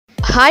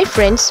Hi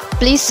friends,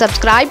 please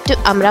subscribe to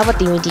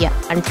Amaravathi Media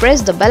and press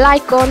the bell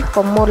icon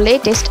for more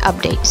latest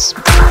updates.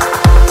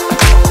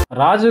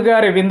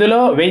 రాజుగారి విందులో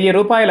 1000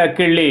 రూపాయల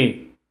కిళ్ళి.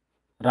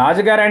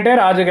 రాజుగారు అంటే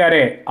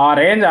రాజుగారే, ఆ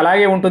రేంజ్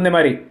అలాగే ఉంటుంది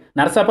మరి.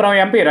 నర్సాపురం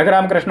ఎంపీ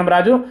రఘురామ కృష్ణం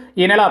రాజు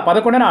ఈ నెల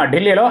 11న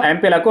ఢిల్లీలో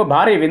ఎంపీలకు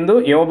భారీ విందు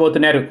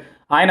ఇవ్వబోతున్నారు.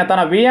 ఆయన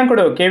తన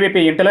వియ్యంకుడు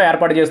కేవీపీ ఇంటిలో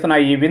ఏర్పాటు చేస్తున్న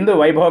ఈ విందు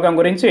వైభోగం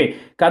గురించి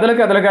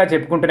కథలుగా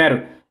చెప్పుకుంటున్నారు.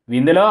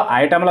 విందులో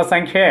ఐటమ్ల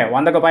సంఖ్య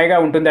 100కు పైగా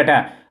ఉంటుందట.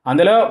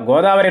 అందులో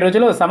గోదావరి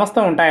రుచులు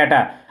సమస్తం ఉంటాయట.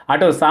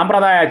 అటు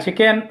సాంప్రదాయ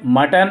చికెన్,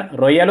 మటన్,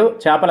 రొయ్యలు,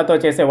 చేపలతో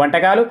చేసే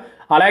వంటకాలు,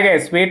 అలాగే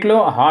స్వీట్లు,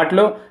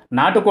 హాట్లు,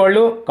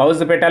 నాటుకోళ్లు,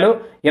 కౌజుపిట్టలు,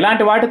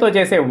 ఇలాంటి వాటితో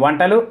చేసే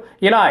వంటలు,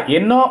 ఇలా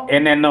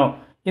ఎన్నెన్నో.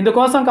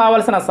 ఇందుకోసం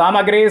కావలసిన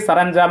సామాగ్రి,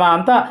 సరంజామా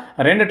అంతా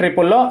 2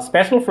 ట్రిప్పుల్లో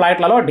స్పెషల్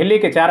ఫ్లైట్లలో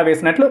ఢిల్లీకి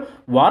చేరవేసినట్లు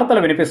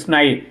వార్తలు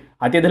వినిపిస్తున్నాయి.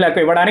 అతిథులకు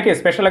ఇవ్వడానికి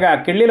స్పెషల్గా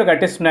కిళ్ళీలు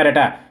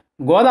కట్టిస్తున్నారట.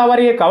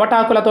 గోదావరి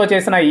కవటాకులతో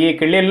చేసిన ఈ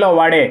కిళ్ళీల్లో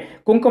వాడే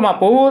కుంకుమ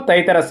పువ్వు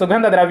తదితర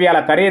సుగంధ ద్రవ్యాల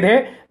ఖరీదే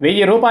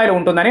 1000 రూపాయలు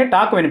ఉంటుందని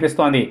టాక్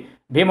వినిపిస్తోంది.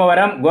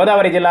 భీమవరం,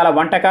 గోదావరి జిల్లాల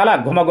వంటకాల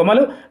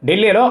గుమగుమలు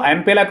ఢిల్లీలో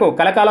ఎంపీలకు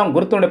కలకాలం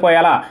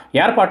గుర్తుండిపోయేలా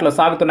ఏర్పాట్లు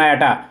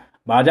సాగుతున్నాయట.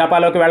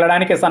 భాజపాలోకి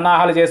వెళ్లడానికి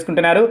సన్నాహాలు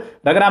చేసుకుంటున్నారు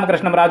రఘురామ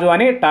కృష్ణం రాజు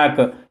అని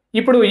టాక్.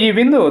 ఇప్పుడు ఈ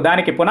విందు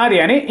దానికి పునాది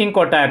అని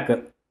ఇంకో టాక్.